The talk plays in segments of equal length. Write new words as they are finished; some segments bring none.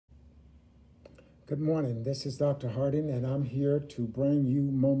Good morning. This is Dr. Harden, and I'm here to bring you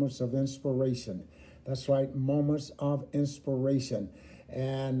moments of inspiration. That's right, moments of inspiration.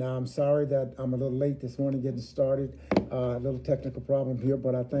 And I'm sorry that I'm a little late this morning getting started. A little technical problem here,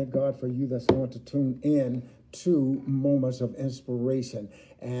 but I thank God for you that's going to tune in to moments of inspiration.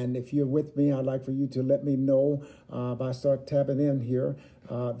 And if you're with me, I'd like for you to let me know by start tapping in here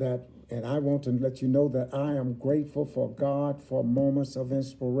and I want to let you know that I am grateful for God for moments of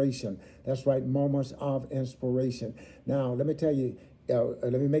inspiration. That's right, moments of inspiration. Now, let me tell you,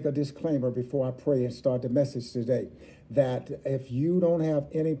 let me make a disclaimer before I pray and start the message today, that if you don't have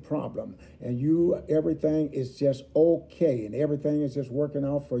any problem and everything is just okay and everything is just working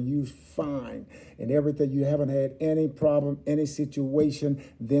out for you fine and everything, you haven't had any problem, any situation,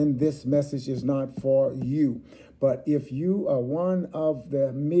 then this message is not for you. But if you are one of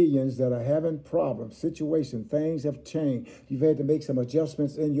the millions that are having problems, situations, things have changed, you've had to make some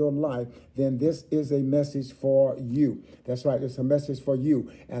adjustments in your life, then this is a message for you. That's right, it's a message for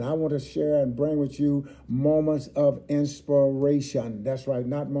you. And I want to share and bring with you moments of inspiration. That's right,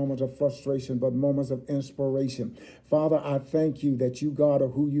 not moments of frustration, but moments of inspiration. Father, I thank you that you, God, are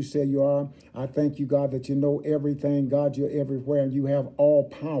who you say you are. I thank you, God, that you know everything. God, you're everywhere and you have all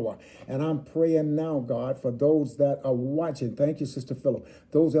power. And I'm praying now, God, for those that are watching. Thank you, Sister Phillip.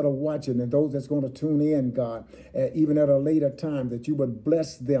 Those that are watching and those that's going to tune in, God, even at a later time, that you would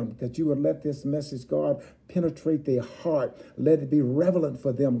bless them, that you would let this message, God, penetrate their heart. Let it be relevant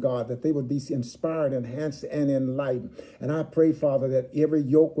for them, God, that they would be inspired, enhanced, and enlightened. And I pray, Father, that every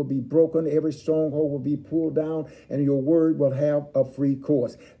yoke will be broken, every stronghold will be pulled down, and your word will have a free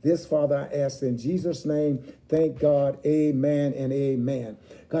course. This, Father, I ask in Jesus' name. Thank God. Amen and amen.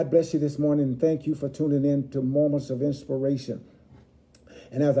 God bless you this morning, and thank you for tuning in to Moments of Inspiration.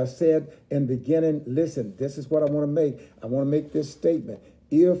 And as I said in the beginning, listen, this is what I want to make. I want to make this statement.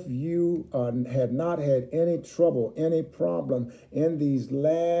 If you had not had any trouble, any problem in these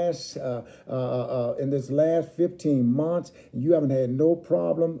last 15 months, you haven't had no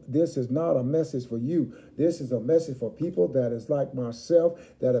problem, this is not a message for you. This is a message for people that is like myself,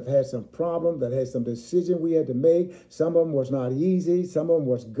 that have had some problem, that had some decision we had to make. Some of them was not easy. Some of them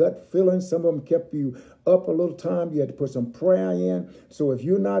was gut feeling. Some of them kept you up a little time. You had to put some prayer in. So if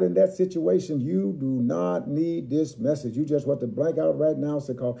you're not in that situation, you do not need this message. You just want to blank out right now.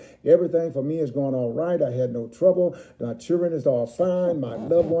 So called everything for me is going all right. I had no trouble. My children is all fine. My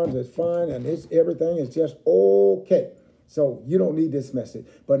loved ones is fine. And everything is just okay. So you don't need this message.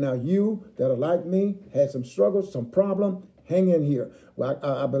 But now you that are like me, had some struggles, some problem, hang in here. Well,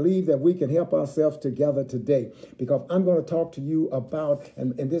 I believe that we can help ourselves together today, because I'm going to talk to you about,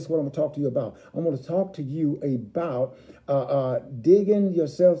 and this is what I'm going to talk to you about. I'm going to talk to you about digging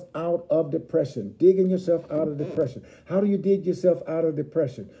yourself out of depression, digging yourself out of depression. How do you dig yourself out of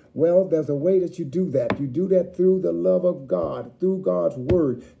depression? Well, there's a way that you do that. You do that through the love of God, through God's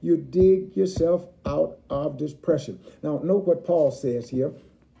word. You dig yourself out of depression. Now, note what Paul says here.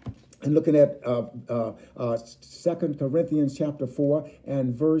 And looking at 2 Corinthians chapter 4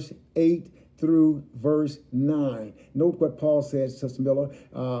 and verse 8 through verse 9. Note what Paul says, Sister Miller.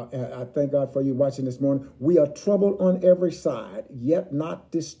 I thank God for you watching this morning. We are troubled on every side, yet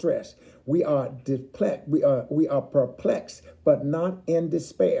not distressed. We are perplexed, but not in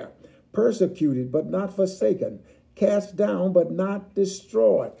despair. Persecuted, but not forsaken. Cast down, but not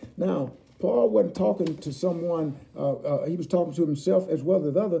destroyed. Now, Paul wasn't talking to someone, he was talking to himself as well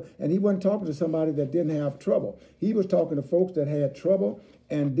as others, and he wasn't talking to somebody that didn't have trouble. He was talking to folks that had trouble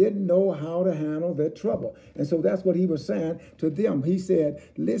and didn't know how to handle their trouble. And so that's what he was saying to them. He said,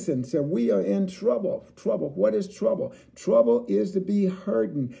 listen, we are in trouble. Trouble. What is trouble? Trouble is to be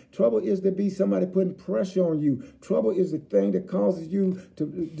hurting. Trouble is to be somebody putting pressure on you. Trouble is the thing that causes you to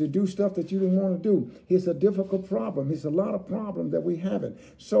do stuff that you don't want to do. It's a difficult problem. It's a lot of problems that we haven't.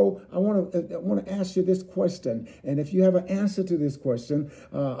 So I want to ask you this question. And if you have an answer to this question,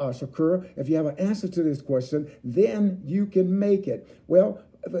 Shakur, if you have an answer to this question, then you can make it. Well,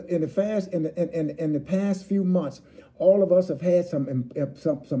 in the past few months, all of us have had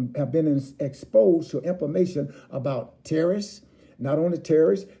have been exposed to information about terrorists. Not only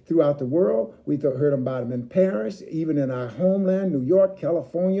terrorists throughout the world, we've heard about them in Paris, even in our homeland, New York,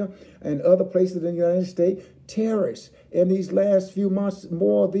 California, and other places in the United States. Terrorists in these last few months,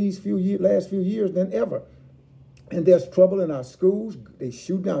 more of these last few years than ever. And there's trouble in our schools. They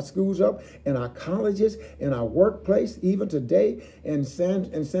shooting our schools up, in our colleges, in our workplace. Even today in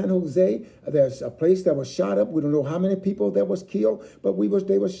San Jose, there's a place that was shot up. We don't know how many people that was killed, but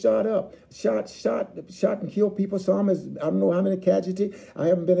they were shot up, shot and killed people. Some is, I don't know how many casualties. I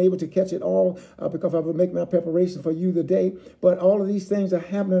haven't been able to catch it all because I will make my preparation for you today. But all of these things are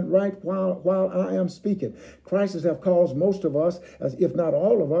happening right while I am speaking. Crises have caused most of us, if not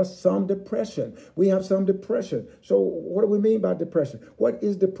all of us, some depression. We have some depression. So what do we mean by depression? What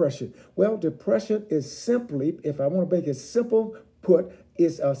is depression? Well, depression is simply, if I want to make it simple put,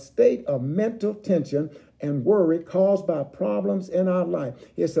 is a state of mental tension and worry caused by problems in our life.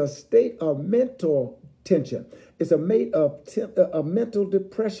 It's a state of mental tension. It's a mental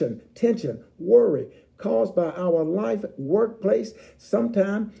depression, tension, worry caused by our life, workplace.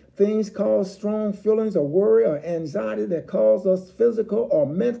 Sometimes things cause strong feelings of worry or anxiety that cause us physical or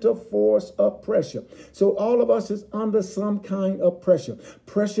mental force of pressure. So all of us is under some kind of pressure.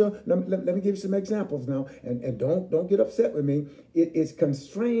 Pressure, let me give you some examples now, and don't get upset with me. It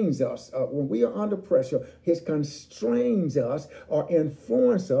constrains us. When we are under pressure, it constrains us or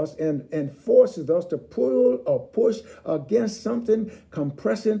influences us and forces us to pull or push against something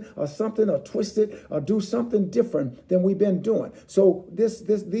compressing or something or twisted or do something different than we've been doing. So these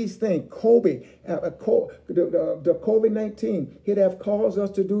things, the COVID-19, it have caused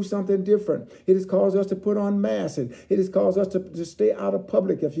us to do something different. It has caused us to put on masks. It has caused us to stay out of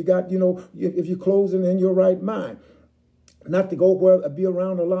public. If you got, if you're closing in your right mind. Not to go be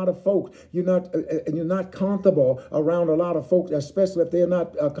around a lot of folks. You're not comfortable around a lot of folks, especially if they're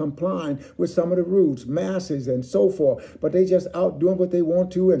not complying with some of the rules, masses and so forth. But they just out doing what they want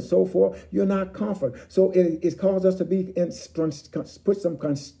to and so forth. You're not comfortable. So it's caused us to put some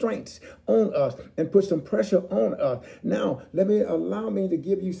constraints on us and put some pressure on us. Now, allow me to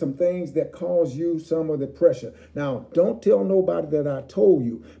give you some things that cause you some of the pressure. Now, don't tell nobody that I told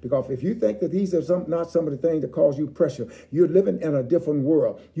you, because if you think that these are not some of the things that cause you pressure, you're living in a different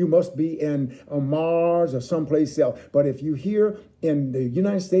world. You must be in Mars or someplace else. But if you're here in the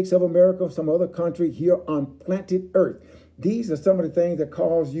United States of America, some other country here on planet Earth, these are some of the things that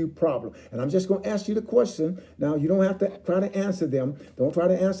cause you problem. And I'm just going to ask you the question. Now, you don't have to try to answer them. Don't try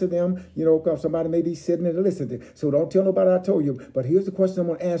to answer them, because somebody may be sitting and listening. So don't tell nobody I told you. But here's the question I'm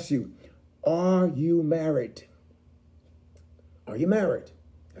going to ask you. Are you married? Are you married?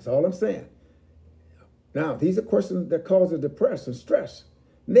 That's all I'm saying. Now, these are questions that cause depression, stress.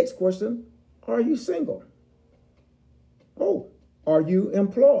 Next question, are you single? Oh, are you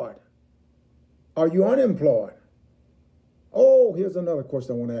employed? Are you unemployed? Oh, here's another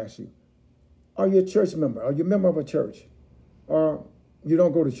question I want to ask you. Are you a church member? Are you a member of a church? Or you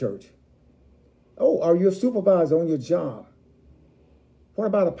don't go to church? Oh, are you a supervisor on your job? What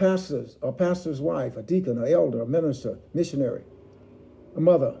about a pastor's wife, a deacon, an elder, a minister, missionary, a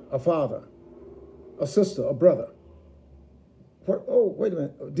mother, a father, a sister, a brother? Oh, wait a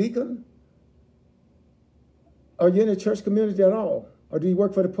minute, a deacon? Are you in a church community at all? Or do you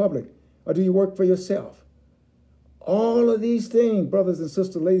work for the public? Or do you work for yourself? All of these things, brothers and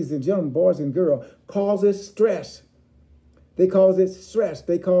sisters, ladies and gentlemen, boys and girls, causes stress. They cause it stress.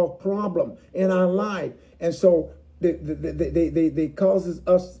 They cause problem in our life. And so they causes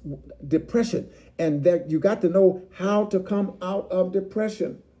us depression. And that you got to know how to come out of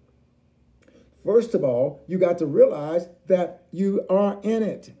depression. First of all, you got to realize that you are in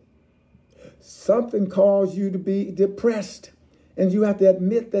it. Something caused you to be depressed. And you have to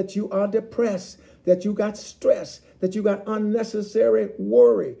admit that you are depressed, that you got stress, that you got unnecessary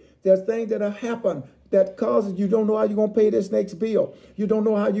worry. There's things that have happened that causes you don't know how you're going to pay this next bill. You don't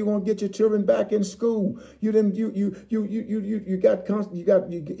know how you're going to get your children back in school. It's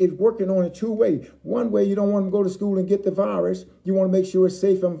working on it two ways. One way, you don't want them to go to school and get the virus. You want to make sure it's a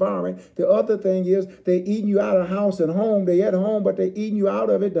safe environment. The other thing is they eating you out of house and home. They at home, but they eating you out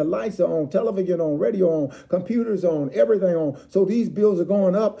of it. The lights are on, television on, radio on, computers on, everything on. So these bills are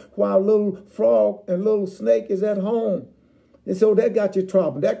going up while little frog and little snake is at home. And so that got you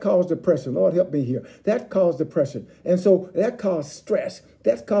trouble. That caused depression. Lord, help me here. That caused depression. And so that caused stress.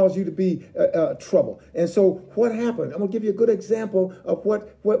 That caused you to be trouble. And so what happened? I'm going to give you a good example of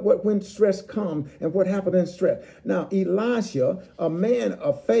when stress comes and what happened in stress. Now, Elisha, a man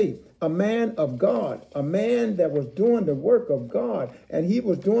of faith, a man of God, a man that was doing the work of God, and he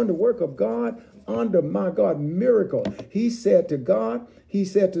was doing the work of God under, my God, miracle. He said to God, he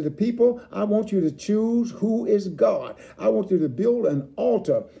said to the people, I want you to choose who is God. I want you to build an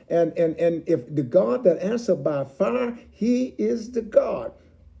altar. And if the God that answered by fire, he is the God.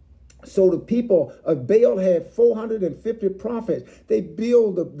 So the people of Baal had 450 prophets. They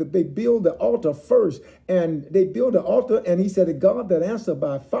build the altar first, and they build the altar. And he said, "The God that answered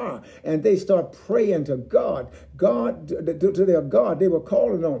by fire." And they start praying to God, to their God. They were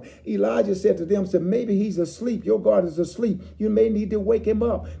calling on. Elijah said to them, "said Maybe he's asleep. Your God is asleep. You may need to wake him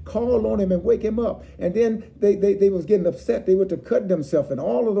up. Call on him and wake him up." And then they was getting upset. They were to cut themselves and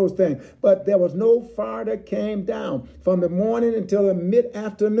all of those things. But there was no fire that came down from the morning until the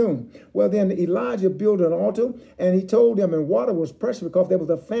mid-afternoon. Well, then Elijah built an altar, and he told them, and water was precious because there was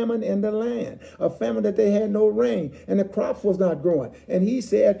a famine in the land, a famine that they had no rain, and the crops was not growing. And he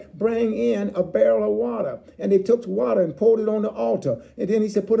said, "Bring in a barrel of water." And they took water and poured it on the altar. And then he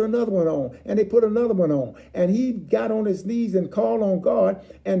said, "Put another one on." And they put another one on. And he got on his knees and called on God,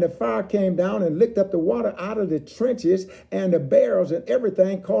 and the fire came down and licked up the water out of the trenches, and the barrels and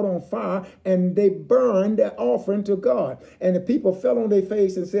everything caught on fire, and they burned their offering to God. And the people fell on their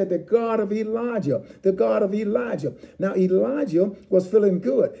face and said, "The God of Elijah, the God of Elijah." Now Elijah was feeling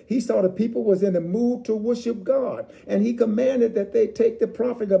good. He saw the people was in the mood to worship God, and he commanded that they take the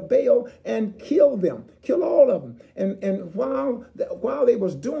prophet of Baal and kill them, kill all of them. And while they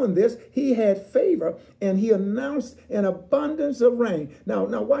was doing this, he had favor, and he announced an abundance of rain. Now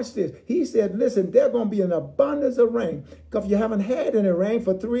watch this. He said, "Listen, there's going to be an abundance of rain, because you haven't had any rain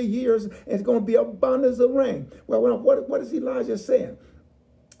for 3 years. It's going to be abundance of rain." Well, what is Elijah saying?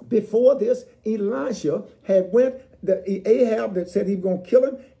 Before this, Elisha had went, Ahab that said he was going to kill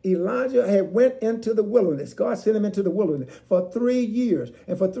him, Elijah had went into the wilderness. God sent him into the wilderness for 3 years.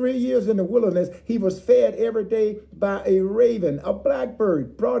 And for 3 years in the wilderness, he was fed every day by a raven, a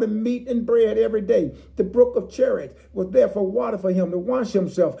blackbird, brought him meat and bread every day. The brook of Cherith was there for water for him to wash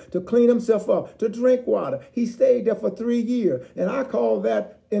himself, to clean himself up, to drink water. He stayed there for 3 years. And I call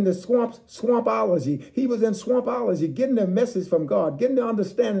that in the swampology. He was in swampology, getting the message from God, getting the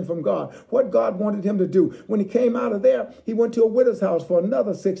understanding from God, what God wanted him to do. When he came out of there, he went to a widow's house for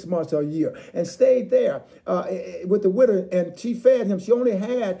another 6 months or a year and stayed there with the widow, and she fed him. She only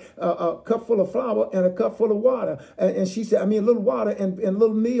had a cup full of flour and a cup full of water. And she said, a little water and a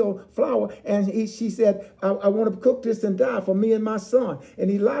little meal, flour. And she said, I want to cook this and die for me and my son.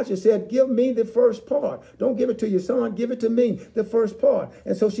 And Elijah said, "Give me the first part. Don't give it to your son. Give it to me, the first part."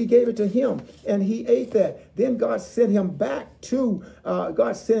 And so she gave it to him, and he ate that. Then God sent him back to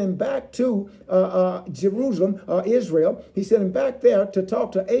Jerusalem, Israel. He sent him back there to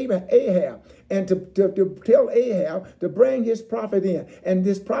talk to Ahab, and to tell Ahab to bring his prophet in. And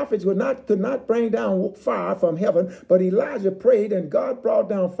his prophets could not bring down fire from heaven, but Elijah prayed, and God brought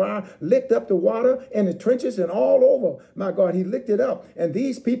down fire, licked up the water in the trenches and all over. My God, he licked it up. And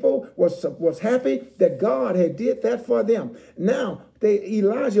these people was happy that God had did that for them. Now,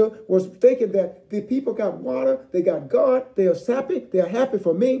 Elijah was thinking that the people got water, they got God, they are happy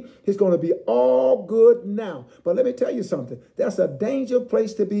for me. It's going to be all good now. But let me tell you something. That's a dangerous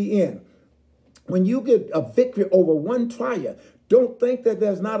place to be in. When you get a victory over one trial, don't think that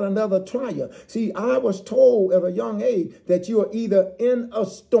there's not another trial. See, I was told at a young age that you are either in a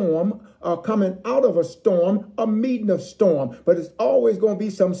storm or coming out of a storm, or meeting a storm. But it's always going to be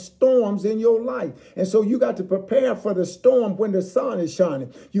some storms in your life. And so you got to prepare for the storm when the sun is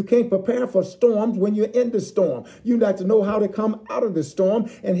shining. You can't prepare for storms when you're in the storm. You got to know how to come out of the storm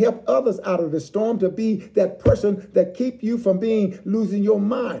and help others out of the storm, to be that person that keep you from losing your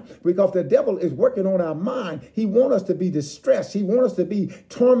mind. Because the devil is working on our mind. He wants us to be distressed. He wants us to be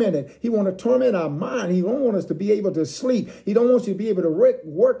tormented. He wants to torment our mind. He don't want us to be able to sleep. He don't want you to be able to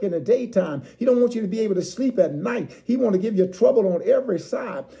work in the daytime. He don't want you to be able to sleep at night. He want to give you trouble on every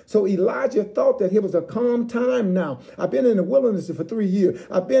side. So Elijah thought that it was a calm time now. I've been in the wilderness for 3 years.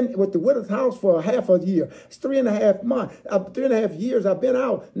 I've been with the widow's house for half a year. It's 3.5 months. 3.5 years I've been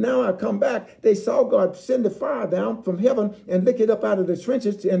out. Now I come back. They saw God send the fire down from heaven and lick it up out of the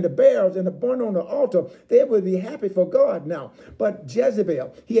trenches and the barrels and the burn on the altar. They would be happy for God now. But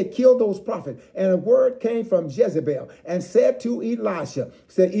Jezebel, he had killed those prophets. And a word came from Jezebel and said to Elijah,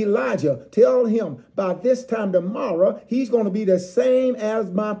 "Elijah, tell him by this time tomorrow, he's going to be the same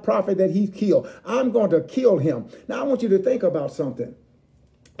as my prophet that he killed. I'm going to kill him." Now, I want you to think about something.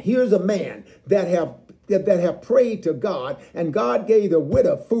 Here's a man that have prayed to God, and God gave the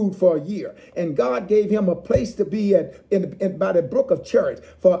widow food for a year, and God gave him a place to be by the brook of Cherith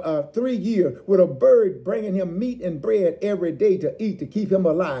for 3 years, with a bird bringing him meat and bread every day to eat, to keep him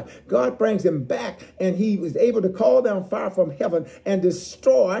alive. God brings him back, and he was able to call down fire from heaven and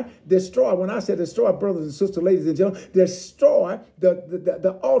destroy. When I say destroy, brothers and sisters, ladies and gentlemen, destroy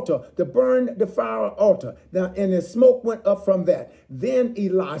the altar, to burn the fire altar. Now, and the smoke went up from that. Then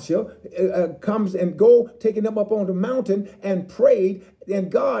Elisha comes and taking them up on the mountain and prayed,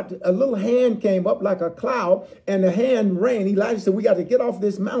 And God, a little hand came up like a cloud, and the hand ran. Elijah said, we got to get off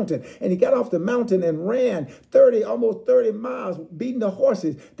this mountain. And he got off the mountain and ran almost 30 miles, beating the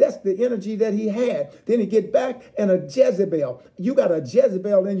horses. That's the energy that he had. Then he get back, and a Jezebel. You got a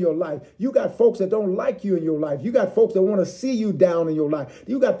Jezebel in your life. You got folks that don't like you in your life. You got folks that want to see you down in your life.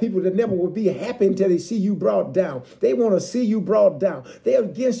 You got people that never will be happy until they see you brought down. They want to see you brought down. They're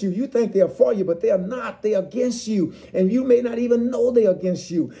against you. You think they're for you, but they're not. They're against you. And you may not even know they're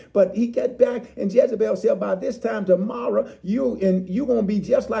against you. But he got back, and Jezebel said, by this time tomorrow, you're going to be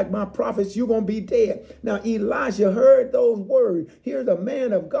just like my prophets. You're going to be dead. Now, Elijah heard those words. Here's a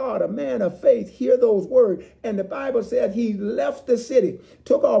man of God, a man of faith. Hear those words. And the Bible said he left the city,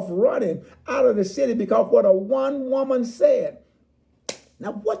 took off running out of the city because what a one woman said.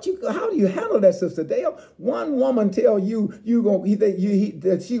 Now, how do you handle that, Sister Dale? One woman tell you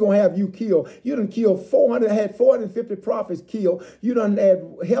that she gonna have you killed. You done killed 450 prophets killed. You done had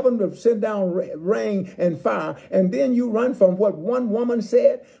heaven to send down rain and fire, and then you run from what one woman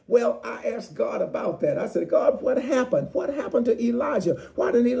said. Well, I asked God about that. I said, God, what happened? What happened to Elijah?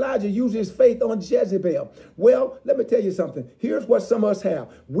 Why didn't Elijah use his faith on Jezebel? Well, let me tell you something. Here's what some of us have.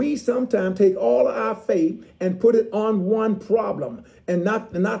 We sometimes take all of our faith and put it on one problem, and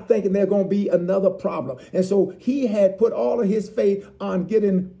not thinking there's going to be another problem. And so he had put all of his faith on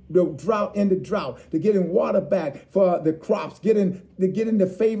getting the drought in the drought, to getting water back for the crops, getting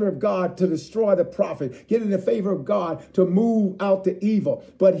the favor of God to destroy the prophet, getting the favor of God to move out the evil.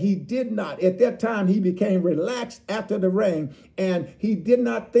 But he did not. At that time, he became relaxed after the rain, and he did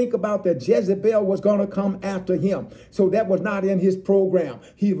not think about that Jezebel was going to come after him. So that was not in his program.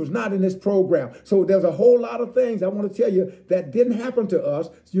 He was not in his program. So there's a whole lot of things I want to tell you that didn't happen to us.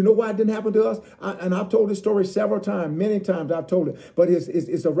 You know why it didn't happen to us? And I've told this story several times, many times I've told it, but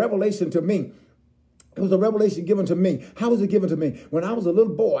it's a revelation to me. It was a revelation given to me. How was it given to me? When I was a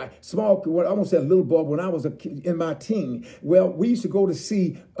little boy, small, well, I won't say a little boy, when I was in my teen, well, we used to go to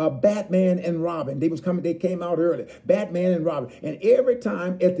see Batman and Robin. They came out early. Batman and Robin. And every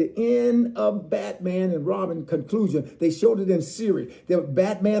time at the end of Batman and Robin conclusion, they showed it in series. That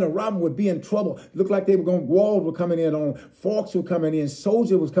Batman and Robin would be in trouble. It looked like they were going, walls were coming in on, forks were coming in,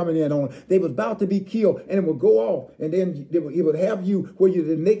 soldier was coming in on. They was about to be killed, and it would go off. And then it would have you where you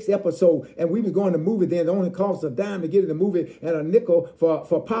the next episode, and we was going to movie. Then it only cost a dime to get in the movie and a nickel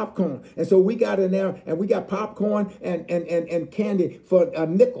for popcorn. And so we got in there and we got popcorn and candy for a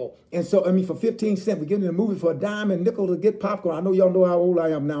nickel. And so, for 15 cents, we get in the movie for a dime and nickel to get popcorn. I know y'all know how old I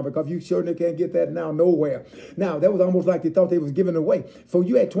am now, because you certainly can't get that now nowhere. Now, that was almost like they thought they was giving away. So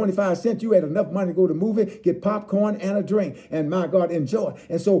you had 25 cents, you had enough money to go to the movie, get popcorn and a drink, and my God, enjoy.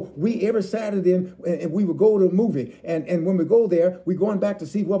 And so we, every Saturday, and we would go to the movie. And when we go there, we going back to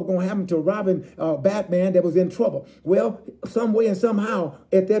see what was going to happen to Robin, Batman that was in trouble. Well, some way and somehow,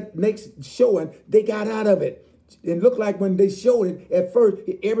 at that next showing, they got out of it. It looked like when they showed it, at first,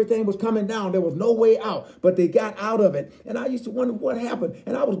 everything was coming down. There was no way out, but they got out of it. And I used to wonder what happened.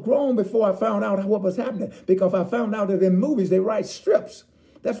 And I was grown before I found out what was happening, because I found out that in movies, they write strips.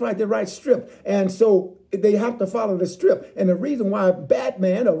 That's right, they write strip. And so they have to follow the strip. And the reason why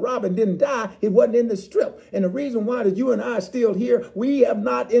Batman or Robin didn't die, it wasn't in the strip. And the reason why that you and I are still here, we have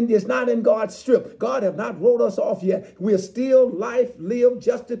not in this, not in God's strip. God have not wrote us off yet. We're still life, live,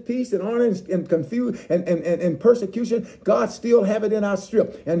 justice, peace, and honor, and confusion and persecution. God still have it in our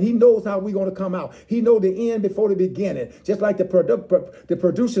strip. And he knows how we're going to come out. He know the end before the beginning. Just like the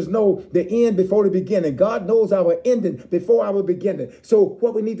producers know the end before the beginning. God knows our ending before our beginning. So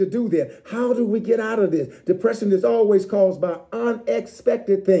what we need to do then, how do we get out of this? Depression is always caused by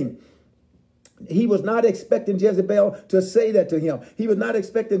unexpected things. He was not expecting Jezebel to say that to him. He was not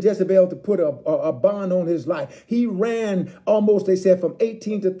expecting Jezebel to put a bond on his life. He ran almost, they said, from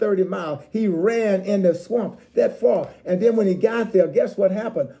 18 to 30 miles. He ran in the swamp that far. And then when he got there, guess what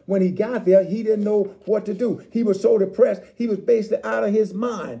happened? When he got there, he didn't know what to do. He was so depressed, he was basically out of his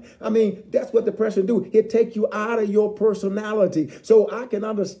mind. That's what depression do. It take you out of your personality. So I can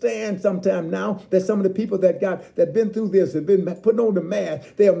understand sometime now that some of the people that been through this and been putting on the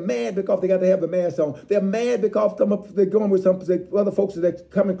mask, they're mad because they got to have the mask on. They're mad because they're going with some other folks that are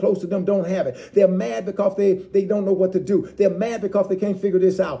coming close to them don't have it. They're mad because they don't know what to do. They're mad because they can't figure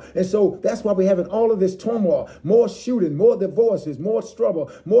this out. And so that's why we're having all of this turmoil, more shooting, more divorces, more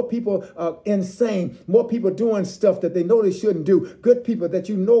struggle, more people insane, more people doing stuff that they know they shouldn't do. Good people that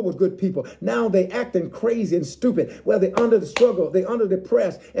you know were good people. Now they acting crazy and stupid. Well, they're under the struggle. They're under the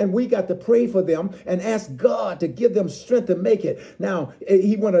press. And we got to pray for them and ask God to give them strength to make it. Now,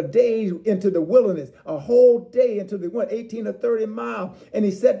 he went a day into the the wilderness a whole day until they went 18 or 30 miles. And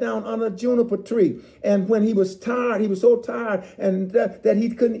he sat down under a juniper tree. And when he was tired, he was so tired and that he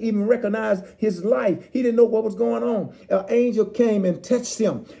couldn't even recognize his life. He didn't know what was going on. An angel came and touched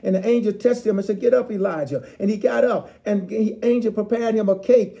him. And the angel touched him and said, "Get up, Elijah." And he got up, and the angel prepared him a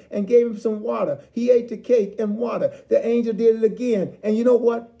cake and gave him some water. He ate the cake and water. The angel did it again. And you know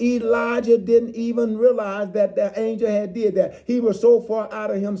what? Elijah didn't even realize that the angel had did that. He was so far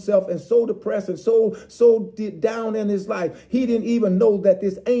out of himself and so depressed and so down in his life. He didn't even know that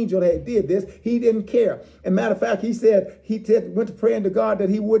this angel had did this. He didn't care. And matter of fact, he went to praying to God that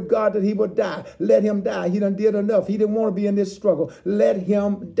he would die. Let him die. He done did enough. He didn't want to be in this struggle. Let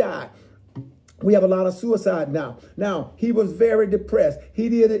him die. We have a lot of suicide now. Now, he was very depressed. He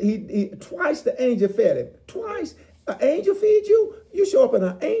did it. He twice the angel fed him. Twice. An angel feed you? You show up and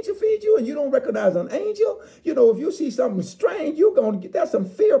an angel feed you and you don't recognize an angel? You know, if you see something strange, you're going to get that some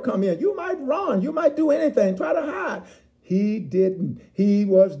fear come in. You might run. You might do anything. Try to hide. He didn't. He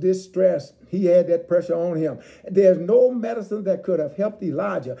was distressed. He had that pressure on him. There's no medicine that could have helped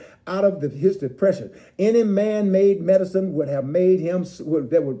Elijah out of his depression. Any man-made medicine would have made him,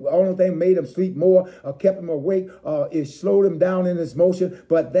 only thing made him sleep more or kept him awake, it slowed him down in his motion,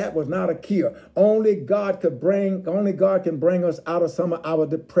 but that was not a cure. Only God can bring us out of some of our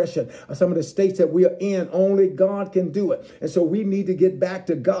depression, or some of the states that we are in. Only God can do it. And so we need to get back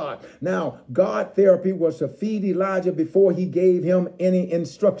to God. Now, God therapy was to feed Elijah before he gave him any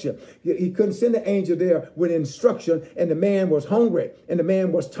instruction. He couldn't send the angel there with instruction, and the man was hungry and the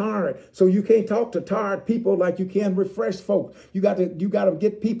man was tired. So you can't talk to tired people like you can refresh folk. You got to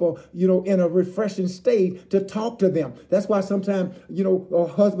get people, in a refreshing state to talk to them. That's why sometimes, a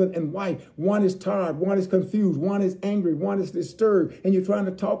husband and wife, one is tired, one is confused, one is angry, one is disturbed, and you're trying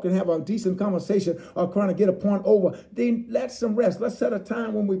to talk and have a decent conversation or trying to get a point over. Then let some rest. Let's set a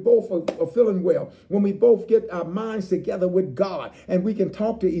time when we both are feeling well, when we both get our minds together with God and we can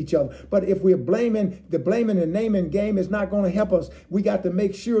talk to each other. But if we're blaming and naming game is not going to help us. We got to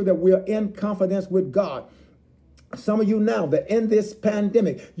make sure that we're in confidence with God. Some of you now that in this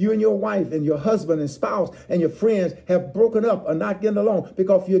pandemic, you and your wife and your husband and spouse and your friends have broken up or not getting along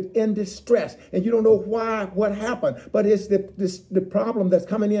because you're in distress and you don't know what happened. But it's the problem that's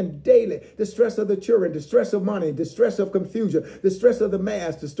coming in daily. The stress of the children, the stress of money, the stress of confusion, the stress of the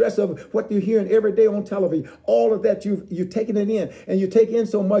mass, the stress of what you're hearing every day on television. All of that you're taking it in, and you take in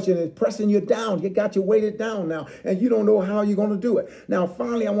so much and it's pressing you down. You got you weighted down now and you don't know how you're going to do it. Now,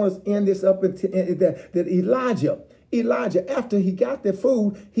 finally, I want to end this up that Elijah, after he got the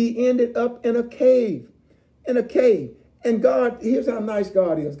food, he ended up in a cave. And God, here's how nice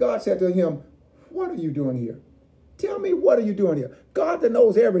God is. God said to him, "What are you doing here? Tell me, what are you doing here?" God that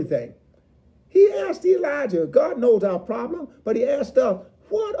knows everything. He asked Elijah, God knows our problem, but he asked us,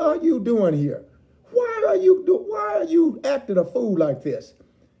 "What are you doing here? Why are you acting a fool like this?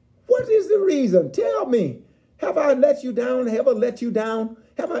 What is the reason? Tell me. Have I let you down? Have I let you down?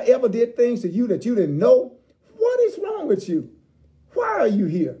 Have I ever did things to you that you didn't know? What is wrong with you? Why are you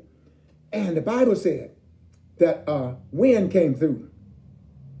here?" And the Bible said that wind came through,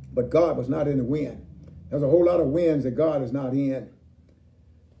 but God was not in the wind. There's a whole lot of winds that God is not in.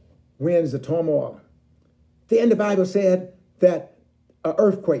 Winds of turmoil. Then the Bible said that an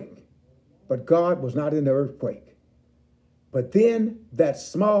earthquake, but God was not in the earthquake. But then that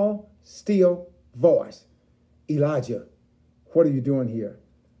small, still voice, "Elijah, what are you doing here?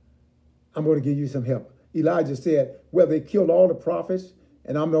 I'm going to give you some help." Elijah said, "Well, they killed all the prophets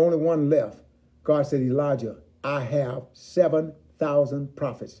and I'm the only one left." God said, "Elijah, I have 7,000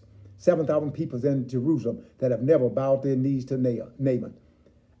 prophets, 7,000 people in Jerusalem that have never bowed their knees to Naaman.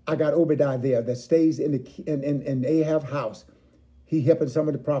 I got Obadiah there that stays in Ahab's house. He helping some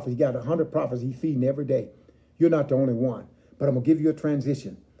of the prophets. He got 100 prophets he feeding every day. You're not the only one, but I'm going to give you a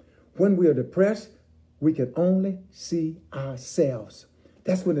transition. When we are depressed, we can only see ourselves.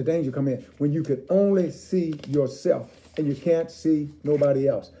 That's when the danger come in, when you can only see yourself and you can't see nobody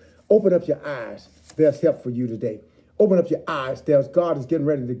else. Open up your eyes. There's help for you today. Open up your eyes. God is getting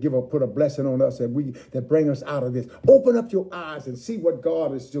ready to put a blessing on us that bring us out of this. Open up your eyes and see what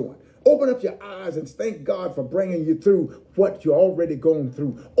God is doing. Open up your eyes and thank God for bringing you through what you're already going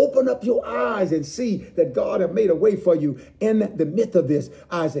through. Open up your eyes and see that God has made a way for you in the midst of this.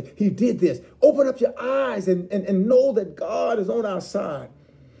 Isaac, he did this. Open up your eyes and know that God is on our side.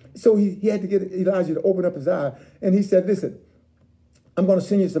 So he had to get Elijah to open up his eye. And he said, "Listen, I'm going to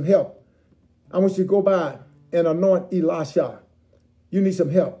send you some help. I want you to go by and anoint Elisha. You need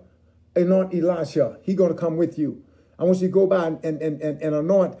some help. Anoint Elisha. He's going to come with you. I want you to go by and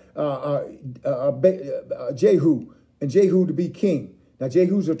anoint Jehu, and Jehu to be king. Now,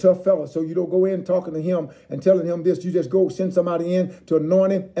 Jehu's a tough fella, so you don't go in talking to him and telling him this. You just go send somebody in to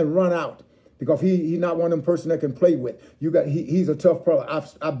anoint him and run out, because he's not one of them person that can play with. He's a tough fella.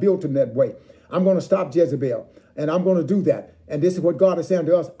 I built him that way. I'm going to stop Jezebel, and I'm going to do that. And this is what God is saying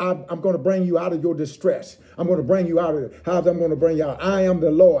to us. I'm going to bring you out of your distress. I'm going to bring you out of it. How's I'm going to bring you out? I am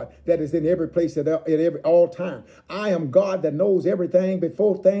the Lord that is in every place at all time. I am God that knows everything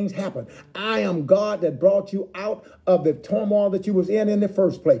before things happen. I am God that brought you out of the turmoil that you was in the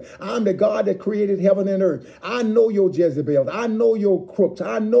first place. I'm the God that created heaven and earth. I know your Jezebels. I know your crooks.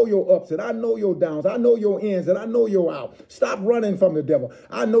 I know your ups, and I know your downs. I know your ins, and I know your out. Stop running from the devil.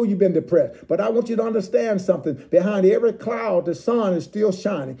 I know you've been depressed, but I want you to understand something. Behind every cloud, the sun is still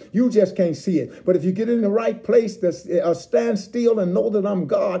shining. You just can't see it. But if you get in the right place, stand still and know that I'm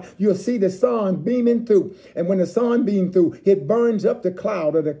God, you'll see the sun beaming through. And when the sun beams through, it burns up the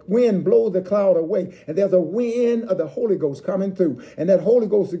cloud, or the wind blows the cloud away. And there's a wind of the Holy Ghost coming through. And that Holy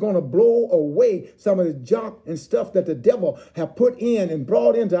Ghost is going to blow away some of the junk and stuff that the devil have put in and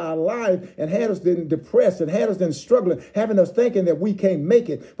brought into our life and had us then depressed and had us then struggling, having us thinking that we can't make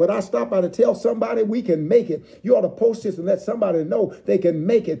it. But I stop by to tell somebody we can make it. You ought to post this and let somebody know they can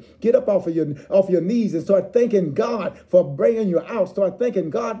make it. Get up off your knees and start thanking God for bringing you out. Start thanking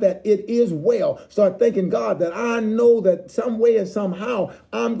God that it is well. Start thanking God that I know that some way and somehow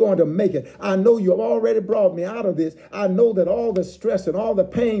I'm going to make it. I know you have already brought me out of this. I know that all the stress and all the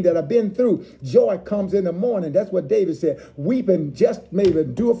pain that I've been through, joy comes in the morning. That's what David said. Weeping just may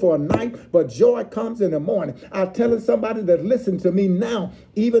endure for a night, but joy comes in the morning. I'm telling somebody that listen to me now,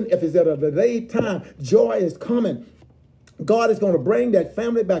 even if it's at a delayed time, joy is coming. God is going to bring that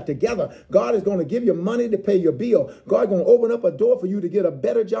family back together. God is going to give you money to pay your bill. God is going to open up a door for you to get a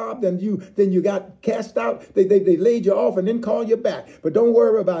better job than you got cast out. They laid you off and then call you back. But don't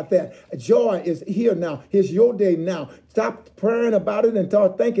worry about that. Joy is here now. It's your day now. Stop praying about it and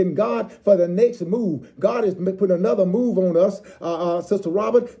start thanking God for the next move. God has put another move on us. Sister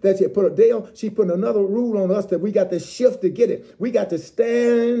Robert, that she put another rule on us that we got to shift to get it. We got to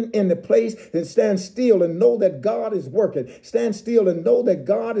stand in the place and stand still and know that God is working. Stand still and know that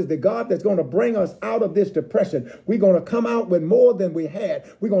God is the God that's going to bring us out of this depression. We're going to come out with more than we had.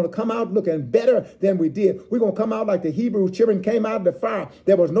 We're going to come out looking better than we did. We're going to come out like the Hebrew children came out of the fire.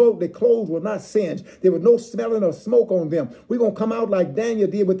 Their clothes were not singed. There was no smelling of smoke on them. We're going to come out like Daniel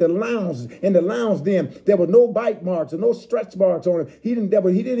did with the lounge. In the lounge den, there were no bite marks or no stretch marks on him. He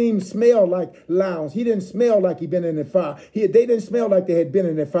didn't even smell like lounge. He didn't smell like he'd been in the fire. They didn't smell like they had been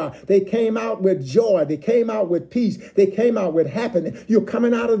in the fire. They came out with joy. They came out with peace. They came out with happiness. You're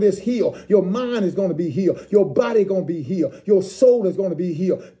coming out of this healed. Your mind is going to be healed. Your body going to be healed. Your soul is going to be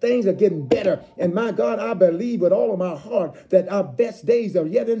healed. Things are getting better. And my God, I believe with all of my heart that our best days are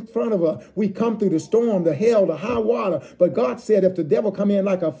yet in front of us. We come through the storm, the hell, the high water. But God said, if the devil come in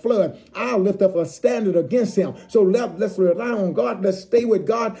like a flood, I'll lift up a standard against him. So let's rely on God. Let's stay with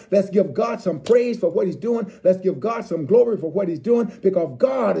God. Let's give God some praise for what he's doing. Let's give God some glory for what he's doing, because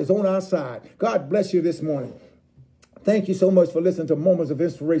God is on our side. God bless you this morning. Thank you so much for listening to Moments of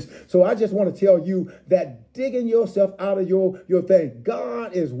Inspiration. So I just want to tell you that digging yourself out of your thing,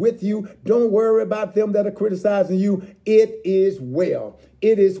 God is with you. Don't worry about them that are criticizing you. It is well.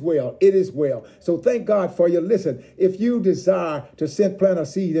 It is well. It is well. So thank God for you. Listen, if you desire to plant a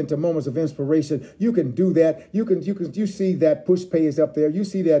seed into Moments of Inspiration, you can do that. You see that PushPay is up there. You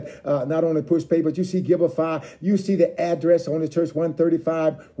see that not only PushPay, but you see Givelify. You see the address on the church,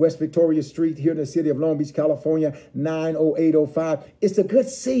 135 West Victoria Street here in the city of Long Beach, California, 90805. It's a good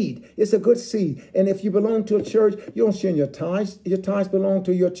seed. It's a good seed. And if you belong to a church, you don't share your tithes. Your tithes belong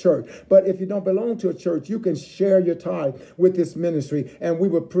to your church. But if you don't belong to a church, you can share your tithe with this ministry. And we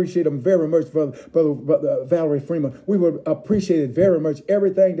would appreciate them very much, Brother Valerie Freeman. We would appreciate it very much.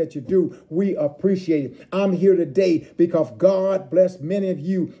 Everything that you do, we appreciate it. I'm here today because God bless many of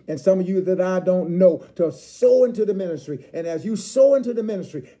you and some of you that I don't know to sow into the ministry. And as you sow into the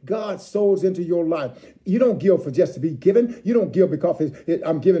ministry, God sows into your life. You don't give for just to be given. You don't give because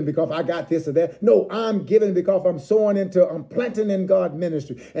I'm giving because I got this or that. No, I'm giving because I'm planting in God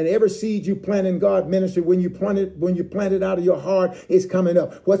ministry. And every seed you plant in God ministry, when you plant it out of your heart, it's coming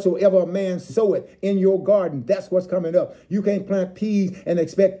up. Whatsoever a man soweth in your garden, that's what's coming up. You can't plant peas and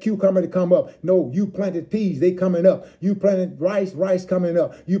expect cucumber to come up. No, you planted peas, they coming up. You planted rice coming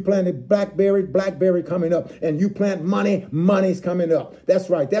up. You planted blackberry coming up. And you plant money's coming up. That's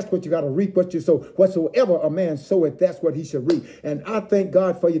right. That's what you got to reap what you sow. Whatsoever a man soweth, that's what he should reap. And I thank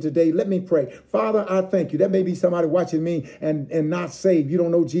God for you today. Let me pray. Father, I thank you. There may be somebody watching me and not saved. You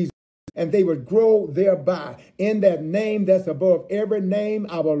don't know Jesus and they would grow thereby. In that name that's above every name,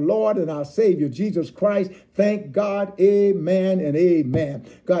 our Lord and our Savior, Jesus Christ. Thank God. Amen and amen.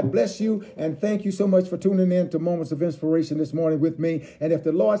 God bless you, and thank you so much for tuning in to Moments of Inspiration this morning with me. And if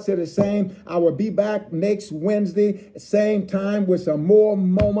the Lord said the same, I will be back next Wednesday, same time, with some more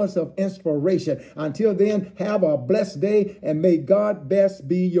moments of inspiration. Until then, have a blessed day, and may God best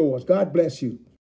be yours. God bless you.